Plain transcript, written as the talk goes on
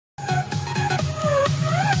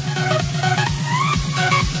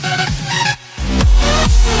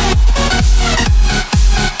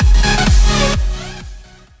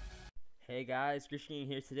Hey guys, Christian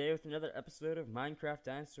here today with another episode of Minecraft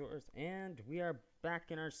Dinosaurs, and we are back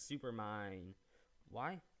in our super mine.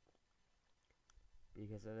 Why?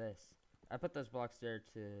 Because of this. I put those blocks there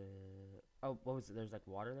to... Oh, what was it? There's like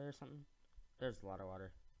water there or something? There's a lot of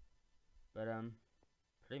water. But,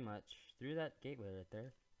 pretty much through that gateway right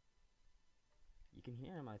there. You can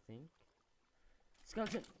hear him, I think.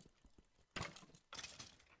 Skeleton!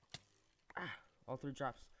 Ah, all three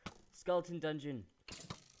drops. Skeleton dungeon.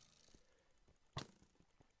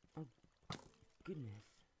 Goodness.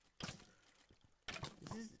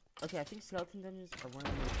 This is okay. I think skeleton dungeons are one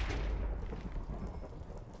of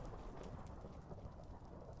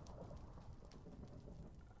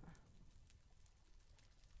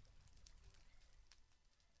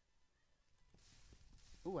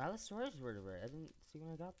the. Ooh, Allosaurus vertebrae. I didn't see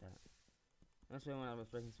when I got that. That's when I was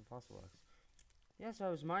breaking some fossil blocks. Yeah, so I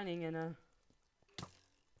was mining and I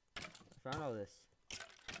found all this.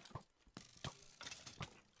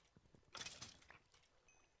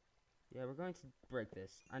 Yeah, we're going to break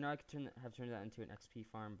this. I know I could have turned that into an XP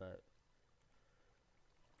farm, but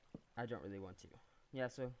I don't really want to. Yeah,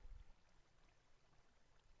 so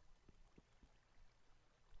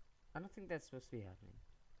I don't think that's supposed to be happening.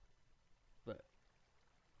 But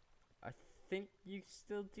I think you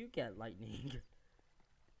still do get lightning.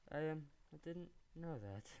 I didn't know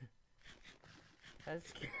that. That's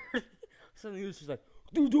scary. Suddenly it was just like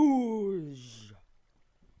doors.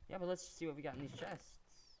 Yeah, but let's see what we got in these chests.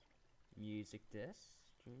 Music disc.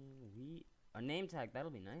 A name tag,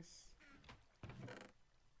 that'll be nice.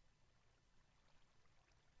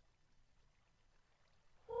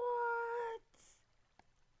 What?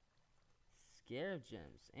 Scarab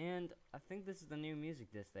gems. And I think this is the new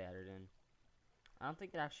music disc they added in. I don't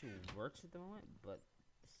think it actually works at the moment, but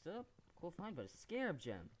it's still a cool find. But a scarab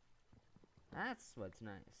gem. That's what's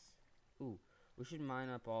nice. Ooh, we should mine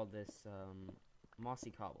up all this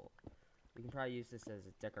mossy cobble. We can probably use this as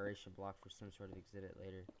a decoration block for some sort of exhibit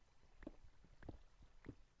later.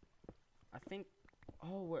 I think, I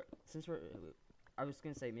was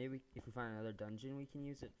gonna say maybe if we find another dungeon we can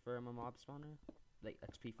use it for a mob spawner, like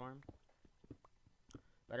XP farm.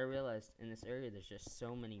 But I realized in this area there's just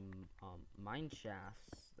so many mine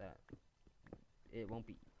shafts that it'll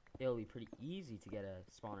be pretty easy to get a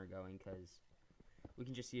spawner going because we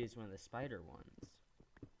can just use one of the spider ones.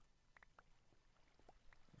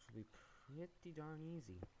 Which will be pretty darn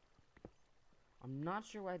easy. I'm not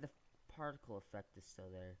sure why the particle effect is still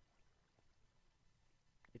there.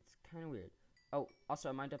 It's kind of weird. Oh, also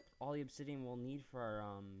I mined up all the obsidian we'll need for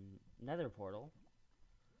our nether portal.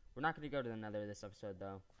 We're not going to go to the nether this episode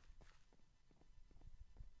though.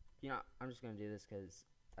 You know, I'm just going to do this because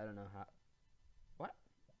I don't know how. What?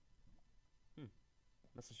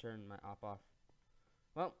 Must have turned my op off.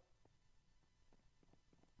 Well.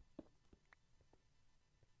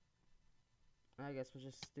 I guess we'll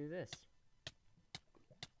just do this.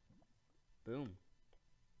 Boom.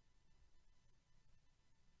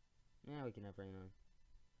 Yeah, we can have rain on.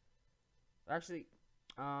 Actually,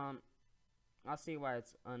 I'll see why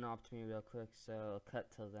it's unopped me real quick, so I'll cut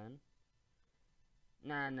till then.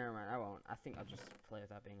 Nah, never mind, I won't. I think I'll just play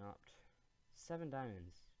without being opped. 7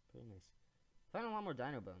 diamonds. Pretty nice. Found a lot more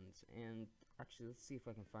dino bones, and actually, let's see if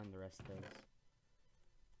I can find the rest of those.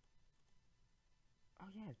 Oh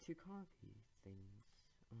yeah, I have 2 concrete things.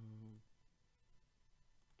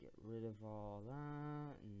 Get rid of all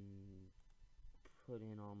that and put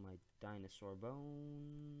in all my dinosaur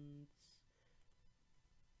bones.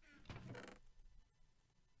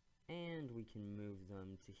 And we can move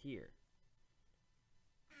them to here.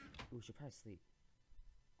 Ooh, we should probably sleep.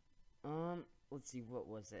 Let's see, what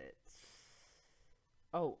was it?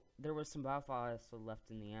 Oh, there was some biofossil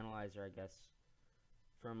left in the analyzer, I guess,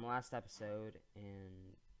 from last episode,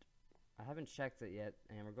 and I haven't checked it yet,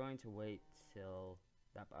 and we're going to wait till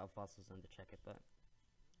that biofossil's done to check it, but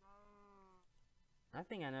I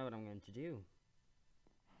think I know what I'm going to do.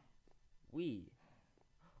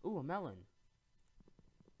 Ooh, a melon.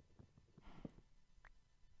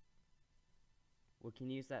 We can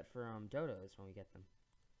use that for dodos when we get them.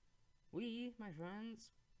 We, my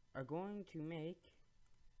friends, are going to make...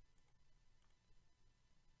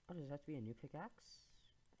 Oh, does that have to be a new pickaxe?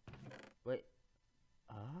 Wait.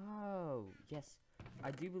 Oh, yes.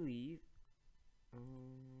 I do believe...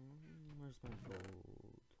 where's my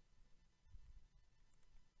gold?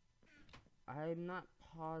 I'm not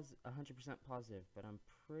 100% positive, but I'm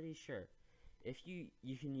pretty sure. If you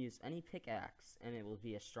can use any pickaxe, and it will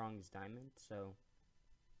be as strong as diamond, so...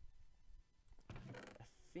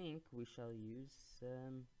 I think we shall use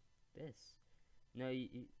this. No,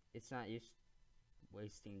 it's not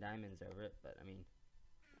wasting diamonds over it, but I mean,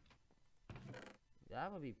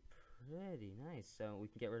 That would be pretty nice. So we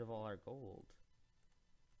can get rid of all our gold.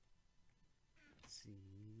 Let's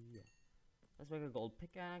see. Let's make a gold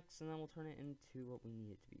pickaxe, and then we'll turn it into what we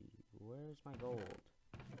need it to be. Where's my gold?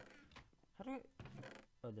 How do I...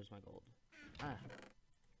 Oh, there's my gold. Ah.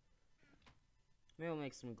 Maybe I'll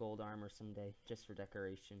make some gold armor someday, just for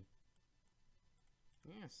decoration.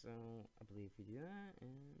 Yeah, so I believe we do that,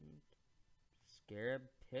 and... Scarab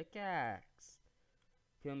pickaxe.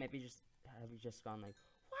 People maybe have just gone like,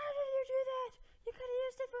 why did you do that? You could have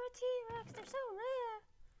used it for a T-Rex. They're so rare.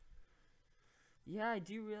 Yeah, I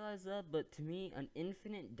do realize that, but to me, an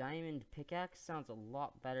infinite diamond pickaxe sounds a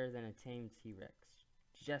lot better than a tame T-Rex.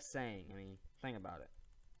 Just saying. I mean, think about it.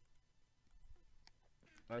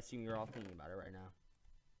 I assume you're all thinking about it right now.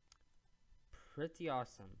 Pretty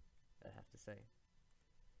awesome, I have to say.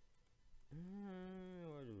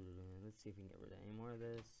 Let's see if we can get rid of any more of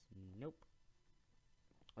this. Nope.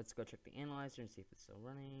 Let's go check the analyzer and see if it's still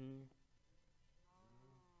running.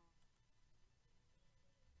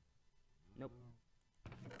 Nope.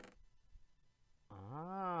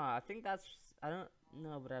 Ah, I think that's... I don't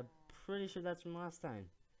know, but I'm pretty sure that's from last time.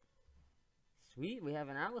 Sweet, we have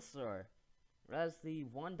an Allosaur. That's the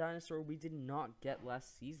one dinosaur we did not get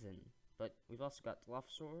last season. But we've also got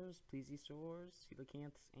Dilophosaurs, Plesiosaurs,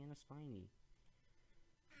 Coelacanths, and a Spiny.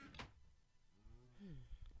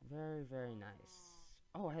 Very, very nice.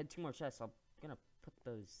 Oh, I had 2 more chests. I'm gonna put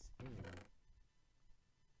those in.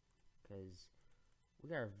 Because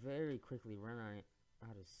we are very quickly running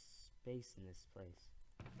out of space in this place.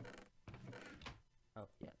 Oh,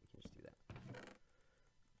 yeah, we can just do that.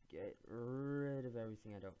 Get rid of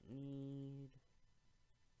everything I don't need.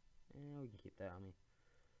 And we can keep that on me.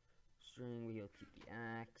 String, we'll keep the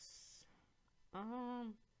axe. I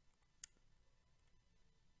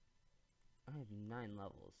have 9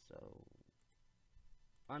 levels, so...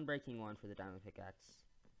 Unbreaking 1 for the diamond pickaxe.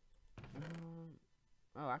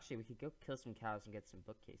 Oh, actually, we could go kill some cows and get some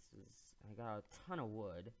bookcases. I got a ton of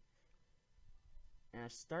wood. And I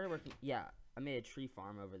started working... Yeah, I made a tree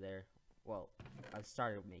farm over there. Well, I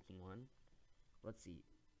started making one. Let's see.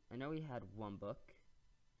 I know we had 1 book.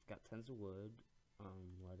 Got tons of wood.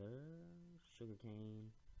 Leather.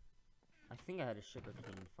 Sugarcane. I think I had a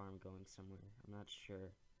sugarcane farm going somewhere. I'm not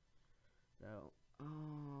sure. Though.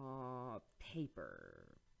 Paper.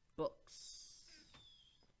 Books.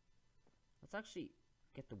 Let's actually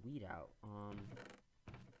get the weed out.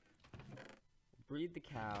 Breed the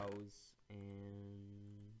cows,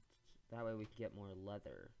 and that way we can get more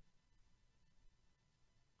leather.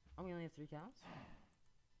 Oh, we only have 3 cows?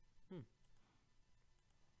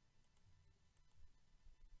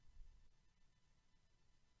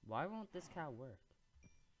 Why won't this cow work?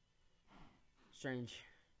 Strange.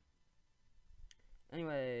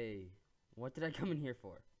 Anyway, what did I come in here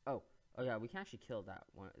for? Oh yeah, we can actually kill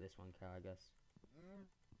this one cow, I guess. No!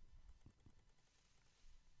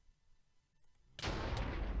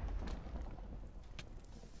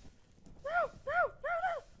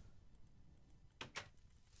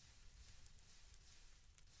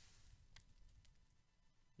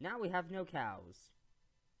 Now we have no cows.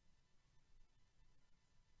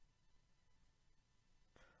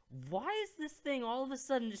 Why is this thing all of a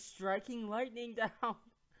sudden just striking lightning down?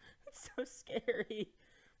 It's so scary.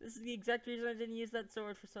 This is the exact reason I didn't use that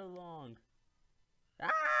sword for so long. Ah!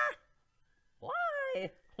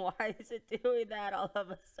 Why? Why is it doing that all of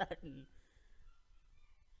a sudden?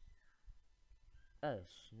 Oh,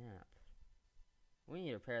 snap. We need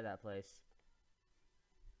to repair that place.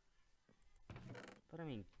 But I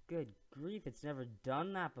mean, good grief, it's never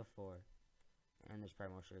done that before. And there's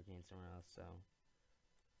probably more sugarcane somewhere else, so...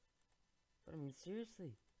 But I mean,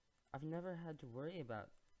 seriously, I've never had to worry about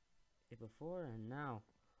it before, and now,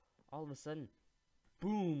 all of a sudden,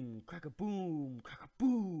 boom, crack-a-boom,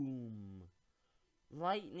 crack-a-boom.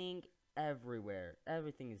 Lightning everywhere.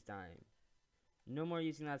 Everything is dying. No more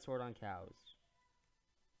using that sword on cows.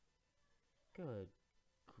 Good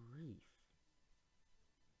grief.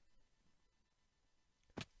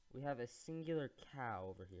 We have a singular cow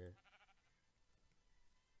over here.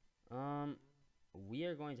 We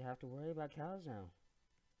are going to have to worry about cows now.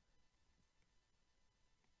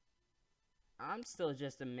 I'm still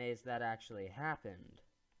just amazed that actually happened.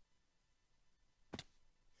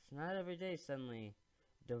 It's not every day suddenly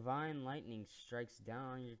divine lightning strikes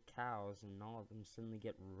down on your cows and all of them suddenly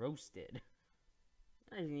get roasted.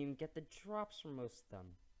 I didn't even get the drops for most of them.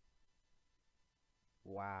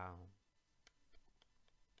 Wow.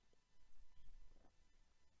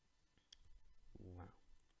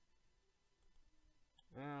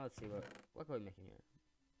 Wow. Let's see, what can we make in here?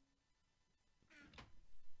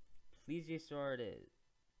 Plesiosaur it is.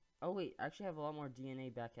 Oh wait, I actually have a lot more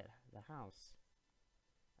DNA back at the house.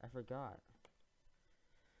 I forgot.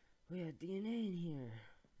 We had DNA in here.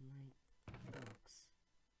 My box.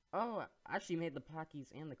 Oh, I actually made the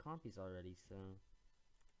Pockies and the Compies already, so.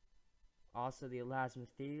 Also the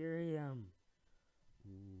Elasmotherium.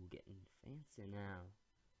 Ooh, getting fancy now.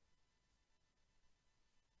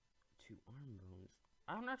 2 arm bones.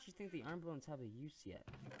 I don't actually think the arm bones have a use yet.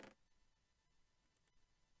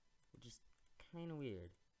 Which is kind of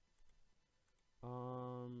weird. I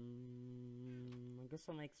guess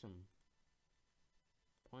I'll make some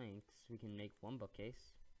planks. We can make 1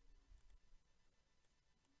 bookcase.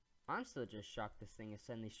 I'm still just shocked this thing is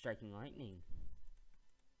suddenly striking lightning.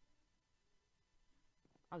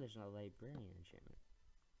 Oh, there's no librarian enchantment.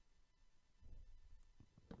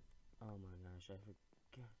 Oh my gosh, I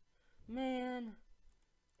forgot. Man!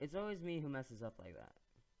 It's always me who messes up like that.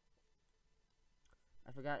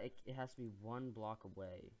 I forgot it has to be 1 block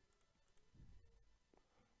away.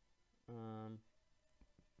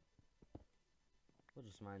 We'll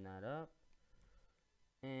just mine that up.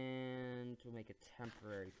 And we'll make a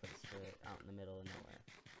temporary place for it out in the middle of nowhere.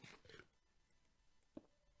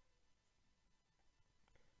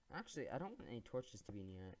 Actually, I don't want any torches to be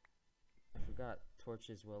near it. I forgot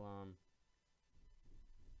torches will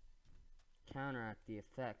counteract the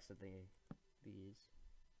effects of these.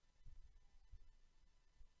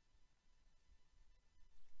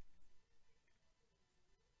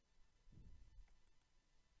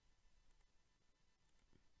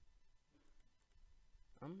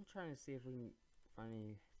 I'm trying to see if we can find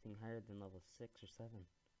anything higher than level 6 or 7.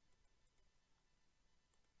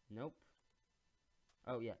 Nope.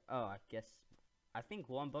 Oh yeah. Oh, I think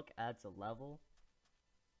 1 book adds a level.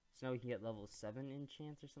 So now we can get level 7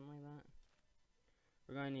 enchants or something like that.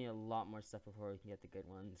 We're going to need a lot more stuff before we can get the good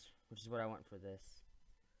ones, which is what I want for this.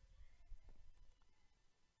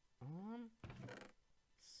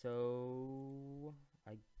 So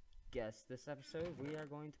I guess this episode we are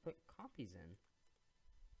going to put compies in.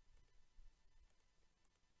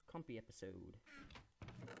 Compy episode.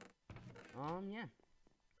 Yeah.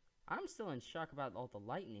 I'm still in shock about all the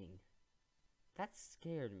lightning. That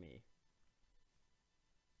scared me.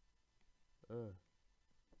 Ugh.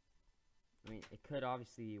 I mean, it could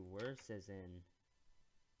obviously be worse, as in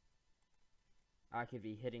I could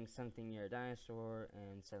be hitting something near a dinosaur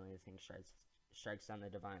and suddenly the thing strikes down the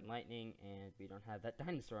divine lightning and we don't have that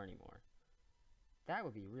dinosaur anymore. That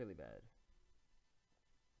would be really bad.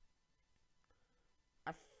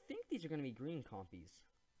 I think these are going to be green compies.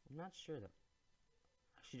 I'm not sure though.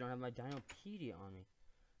 I actually don't have my Dinopedia on me.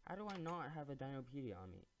 How do I not have a Dinopedia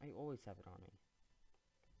on me? I always have it on me.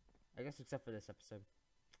 I guess except for this episode.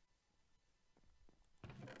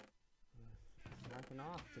 It's knocking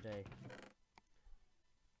off today.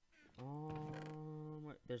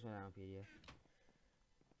 There's my Dinopedia.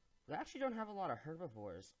 We actually don't have a lot of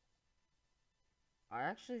herbivores. I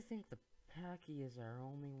actually think the Packy is our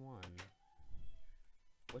only one.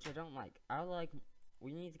 Which I don't like.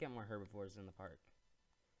 We need to get more herbivores in the park.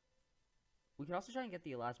 We could also try and get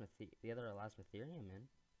the other Elasmotherium in.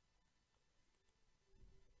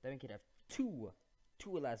 Then we could have two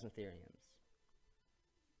Elasmotheriums.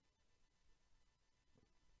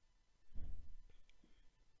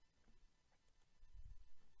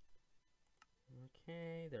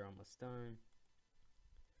 Okay, they're almost done.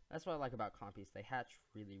 That's what I like about compies. They hatch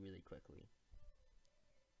really, really quickly.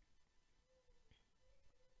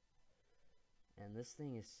 And this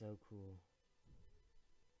thing is so cool.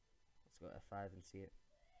 Let's go F5 and see it.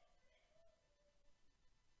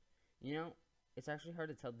 You know, it's actually hard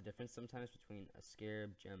to tell the difference sometimes between a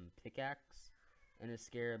Scarab Gem pickaxe and a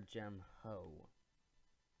Scarab Gem hoe.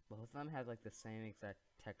 Both of them have like the same exact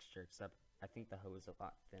texture, except I think the hoe is a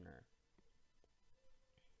lot thinner.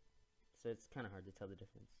 So it's kind of hard to tell the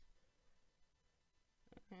difference.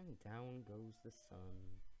 And down goes the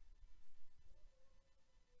sun.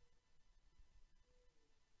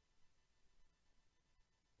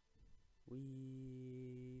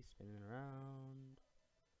 We spinning around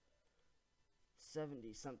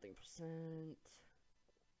 70-something%.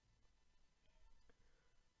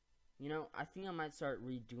 You know, I think I might start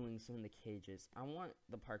redoing some of the cages. I want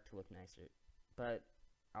the park to look nicer, but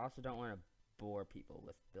I also don't want to bore people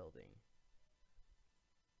with building.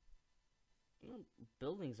 You know,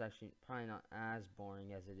 building's actually probably not as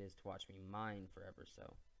boring as it is to watch me mine forever,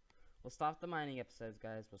 so we'll stop the mining episodes,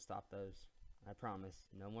 guys. We'll stop those. I promise.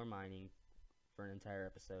 No more mining for an entire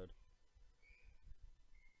episode.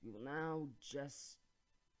 We will now just...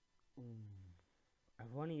 I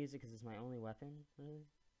want to use it because it's my only weapon, really.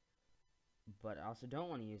 But I also don't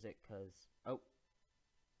want to use it because...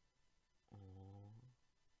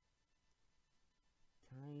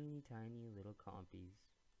 tiny, tiny little compies.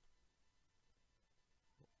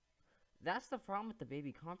 That's the problem with the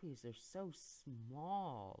baby compies. They're so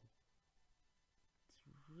small.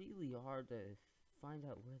 It's really hard to find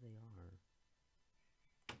out where they are.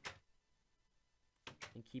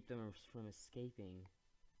 And keep them from escaping.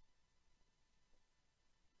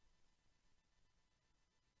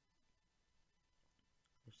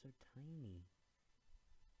 They're so tiny.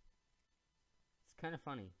 It's kind of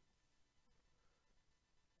funny.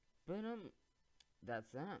 But,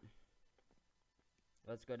 that's that.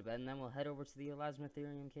 Let's go to bed, and then we'll head over to the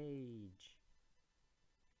Elasmotherium cage.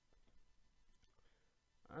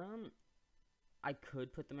 I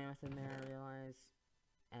could put the mammoth in there, I realize,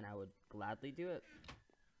 and I would gladly do it,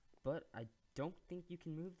 but I don't think you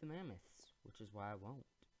can move the mammoths, which is why I won't.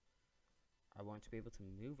 I want to be able to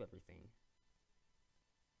move everything.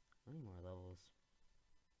 I need more levels.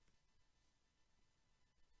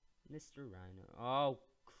 Mr. Rhino. Oh,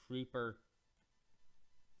 creeper.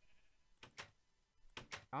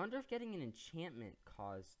 I wonder if getting an enchantment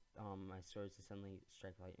caused my swords to suddenly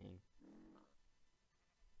strike lightning.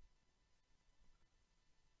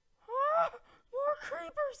 Ah! More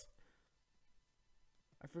creepers!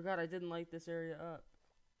 I forgot I didn't light this area up.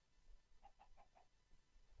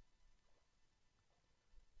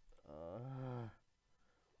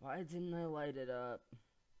 Why didn't I light it up?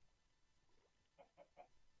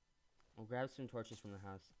 I'll grab some torches from the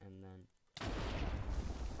house and then...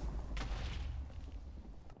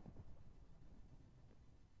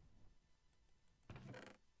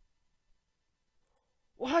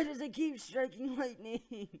 Why does it keep striking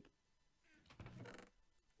lightning?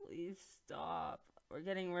 Please stop. We're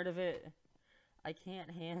getting rid of it. I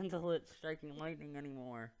can't handle it striking lightning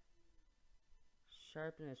anymore.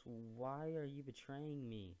 Sharpness, why are you betraying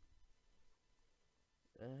me?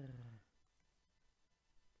 Ugh.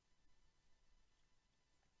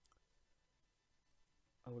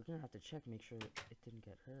 Oh, we're gonna have to check, make sure it didn't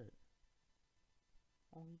get hurt.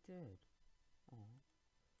 Oh, he did. Oh.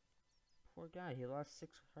 Poor guy, he lost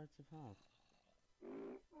 6 hearts of health.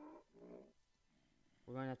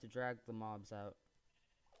 We're going to have to drag the mobs out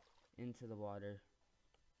into the water.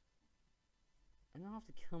 And then I'll have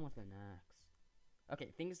to kill him with an axe.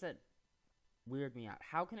 Okay, things that weird me out.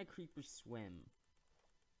 How can a creeper swim?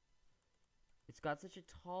 It's got such a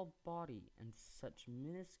tall body and such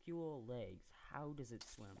minuscule legs. How does it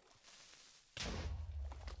swim?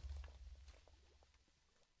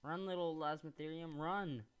 Run, little Elasmotherium,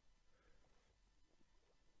 run!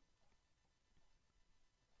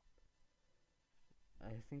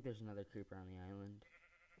 I think there's another creeper on the island.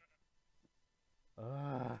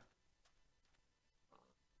 Ugh.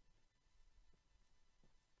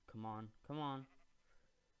 Come on, come on.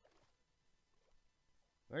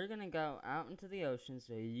 We're gonna go out into the ocean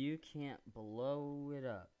so you can't blow it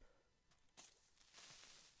up.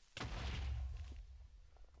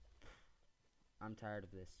 I'm tired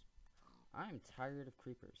of this. I'm tired of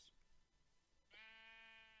creepers.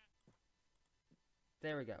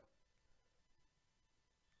 There we go.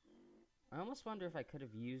 I almost wonder if I could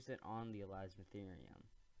have used it on the Elasmotherium.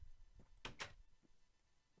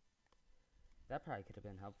 That probably could have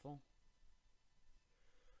been helpful.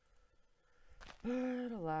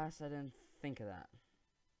 But alas, I didn't think of that.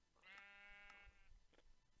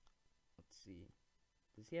 Let's see.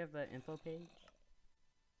 Does he have that info page?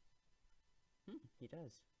 He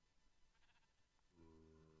does.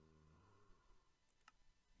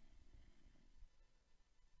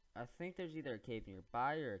 I think there's either a cave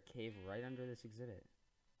nearby or a cave right under this exhibit.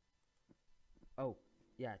 Oh,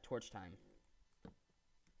 yeah, torch time.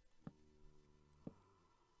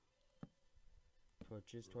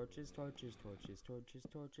 Torches, torches, torches, torches, torches,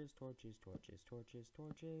 torches, torches, torches, torches,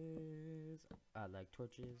 torches. I like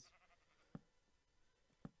torches.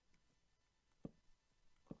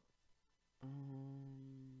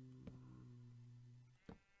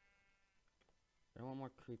 I don't want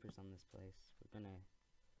more creepers on this place. We're gonna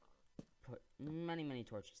put many, many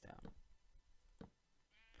torches down.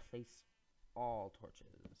 Place all torches.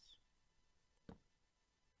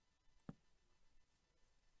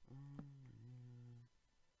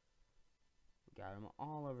 We got them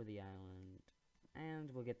all over the island.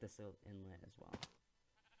 And we'll get this inlet as well.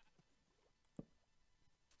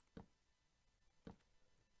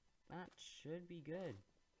 That should be good.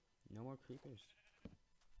 No more creepers.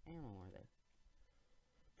 And no more there.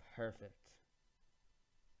 Perfect.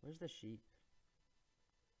 Where's the sheep?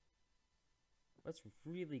 What's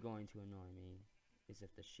really going to annoy me is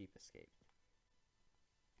if the sheep escaped.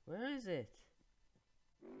 Where is it?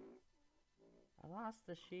 I lost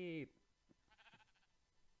the sheep.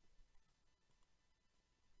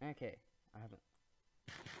 Okay, I haven't.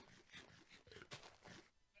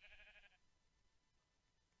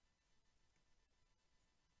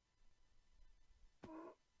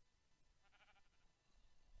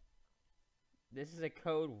 This is a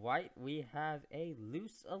code white. We have a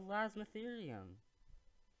loose elasmotherium.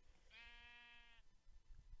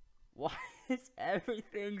 Why is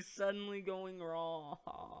everything suddenly going wrong?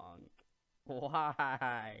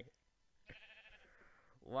 Why?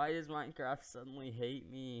 Why does Minecraft suddenly hate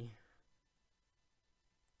me?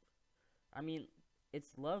 I mean,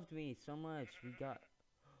 it's loved me so much. We got...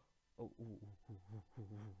 Oh, ooh.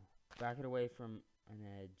 Back it away from an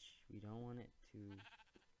edge. We don't want it to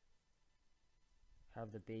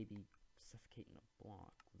have the baby suffocate in a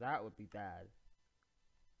block. That would be bad.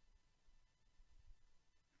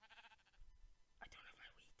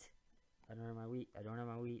 I don't have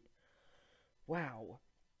my wheat. Wow.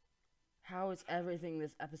 How is everything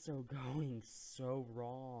this episode going so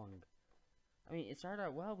wrong? I mean, it started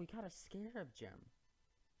out well. We got a scarab gem.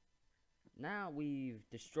 Now we've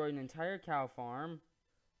destroyed an entire cow farm.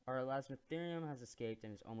 Our elasmotherium has escaped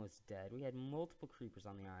and is almost dead. We had multiple creepers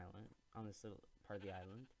on the island, on this little part of the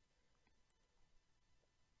island.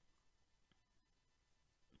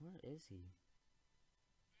 Where is he?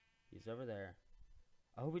 He's over there.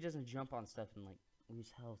 I hope he doesn't jump on stuff and, like,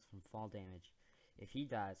 lose health from fall damage. If he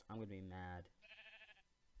dies, I'm gonna be mad.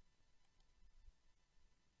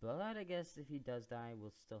 But I guess if he does die,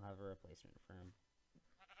 we'll still have a replacement for him.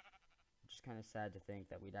 Which is kind of sad to think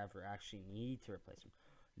that we'd ever actually need to replace him.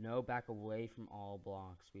 No, back away from all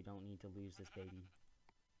blocks. We don't need to lose this baby.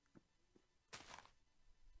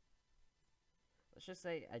 Let's just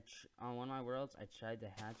say, on one of my worlds, I tried to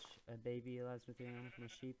hatch a baby elasmotherium from a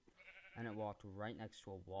sheep, and it walked right next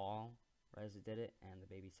to a wall, right as it did it, and the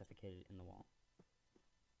baby suffocated in the wall.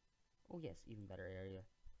 Oh yes, even better area.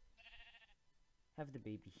 Have the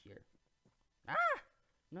baby here. Ah!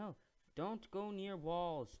 No, don't go near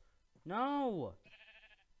walls. No!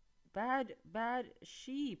 Bad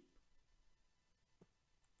sheep.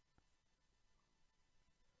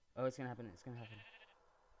 Oh, it's gonna happen. 7,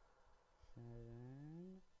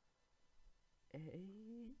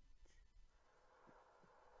 8.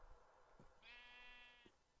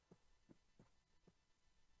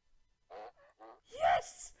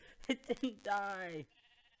 Yes! It didn't die.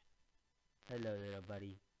 Hello, little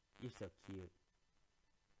buddy. You're so cute.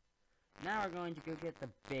 Now we're going to go get the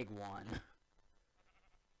big one.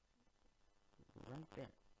 Right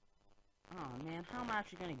there. Oh man, how am I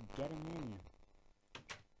actually gonna get him in?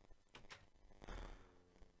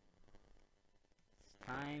 It's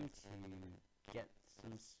time to get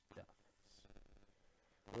some stuff.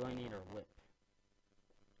 We only need our whip.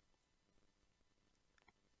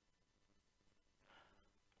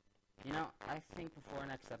 You know, I think before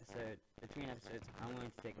next episode, between episodes, I'm going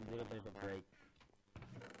to take a little bit of a break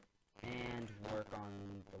and work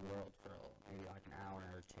on the world for maybe like an hour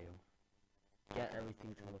or two. Get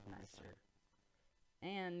everything to look nicer.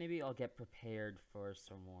 And maybe I'll get prepared for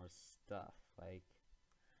some more stuff. Like,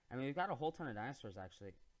 I mean, we've got a whole ton of dinosaurs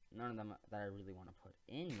actually. None of them that I really want to put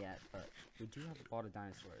in yet, but we do have a lot of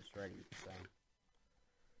dinosaurs ready, so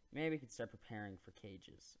maybe we could start preparing for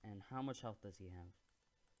cages. And how much health does he have?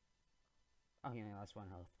 Oh, he only lost 1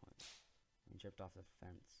 health point. He jumped off the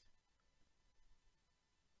fence.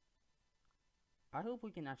 I hope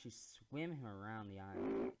we can actually swim him around the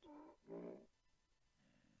island.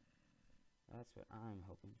 That's what I'm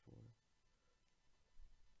hoping for.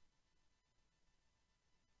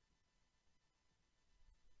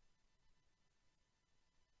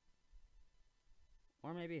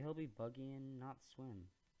 Or maybe he'll be buggy and not swim.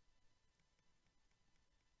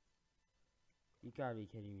 You gotta be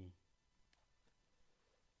kidding me.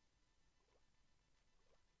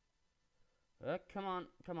 Come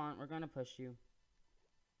on, we're gonna push you.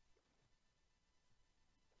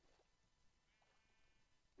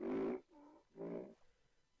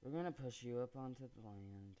 We're gonna push you up onto the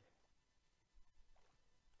land.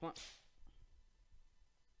 Come on.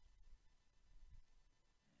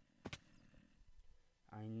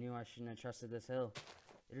 I knew I shouldn't have trusted this hill.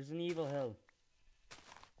 It is an evil hill.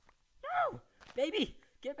 No! Baby!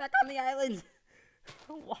 Get back on the island!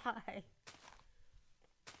 Why?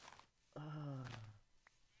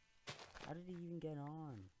 How did he even get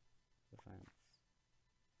on the fence?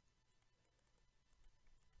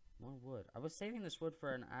 More wood. I was saving this wood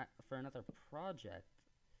for another project,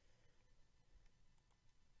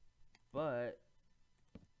 but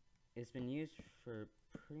it's been used for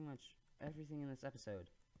pretty much everything in this episode.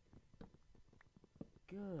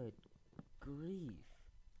 Good grief!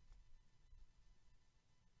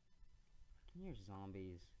 I can hear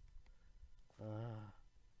zombies.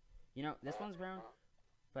 You know, this one's brown,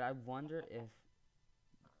 but I wonder if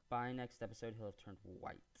by next episode he'll have turned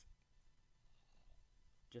white.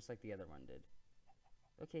 Just like the other one did.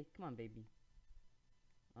 Okay, come on, baby.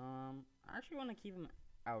 I actually want to keep him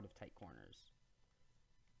out of tight corners.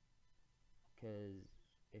 Because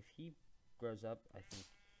if he grows up, I think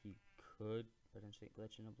he could potentially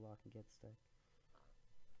glitch in a block and get stuck.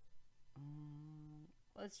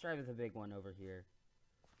 Let's try with the big one over here.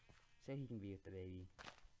 So he can be with the baby.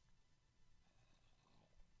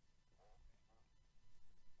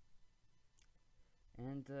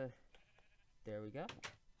 And, there we go.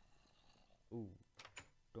 Ooh.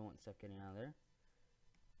 Don't want stuff getting out of there.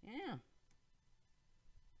 Yeah.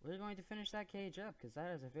 We're going to finish that cage up, because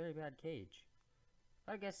that is a very bad cage.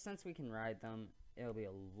 I guess since we can ride them, it'll be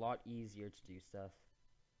a lot easier to do stuff.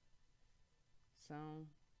 So,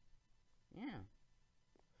 yeah.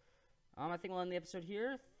 I think we'll end the episode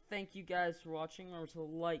here. Thank you guys for watching. Remember to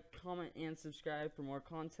like, comment, and subscribe for more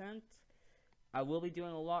content. I will be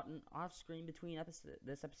doing a lot off-screen between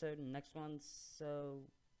this episode and the next one, so...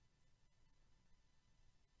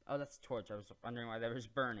 Oh, that's a torch. I was wondering why there was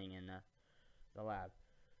burning in the lab.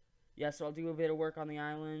 Yeah, so I'll do a bit of work on the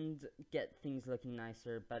island, get things looking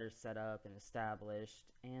nicer, better set up and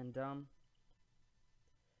established, and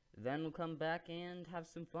then we'll come back and have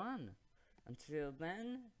some fun. Until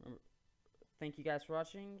then, thank you guys for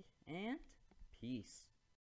watching, and peace.